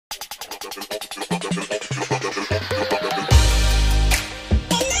So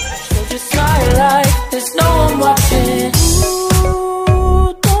just smile like there's no one watching.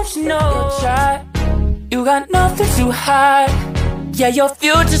 Ooh, don't you know? Try. You got nothing to hide. Yeah, your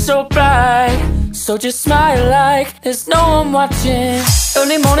future's so bright. So just smile like there's no one watching.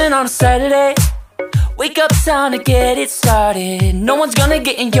 Early morning on a Saturday, wake up, time to get it started. No one's gonna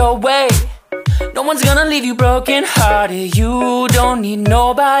get in your way. No one's gonna leave you broken hearted. You don't need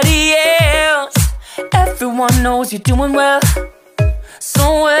nobody else. Everyone knows you're doing well,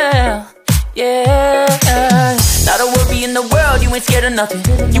 so well, yeah. Not a worry in the world, you ain't scared of nothing.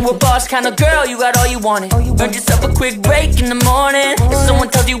 You a boss kind of girl, you got all you wanted. Earned yourself a quick break in the morning. If someone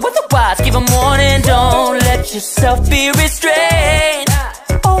tells you otherwise, give a warning. Don't let yourself be restrained.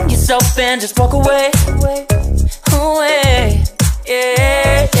 Own yourself and just walk away. Away,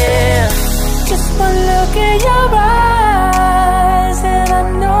 yeah, yeah. Just one look in your eyes and I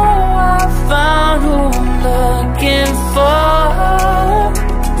know I found who I'm looking for.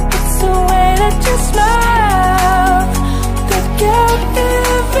 It's the way that you smile that got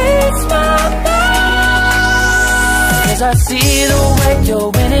every smile now. 'Cause I see the way you're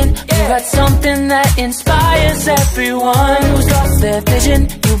winning. You got something that inspires everyone who's lost their vision.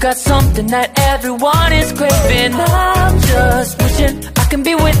 You got something that everyone is craving. I'm just wishing I can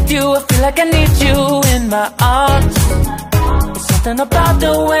be with you. I feel like I need you in my arms. There's something about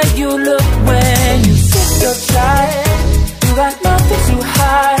the way you look when you sit your child. You got nothing to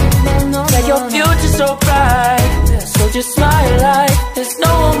hide. Yeah, your future's so bright. So just smile like there's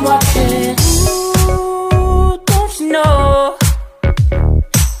no one watching. Ooh, don't you know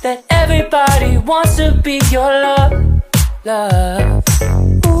that everybody wants to be your love, love.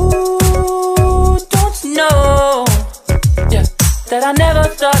 Ooh, don't you know, yeah, that I never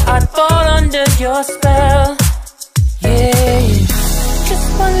thought I'd fall under your spell, yeah. Just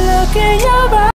one look in your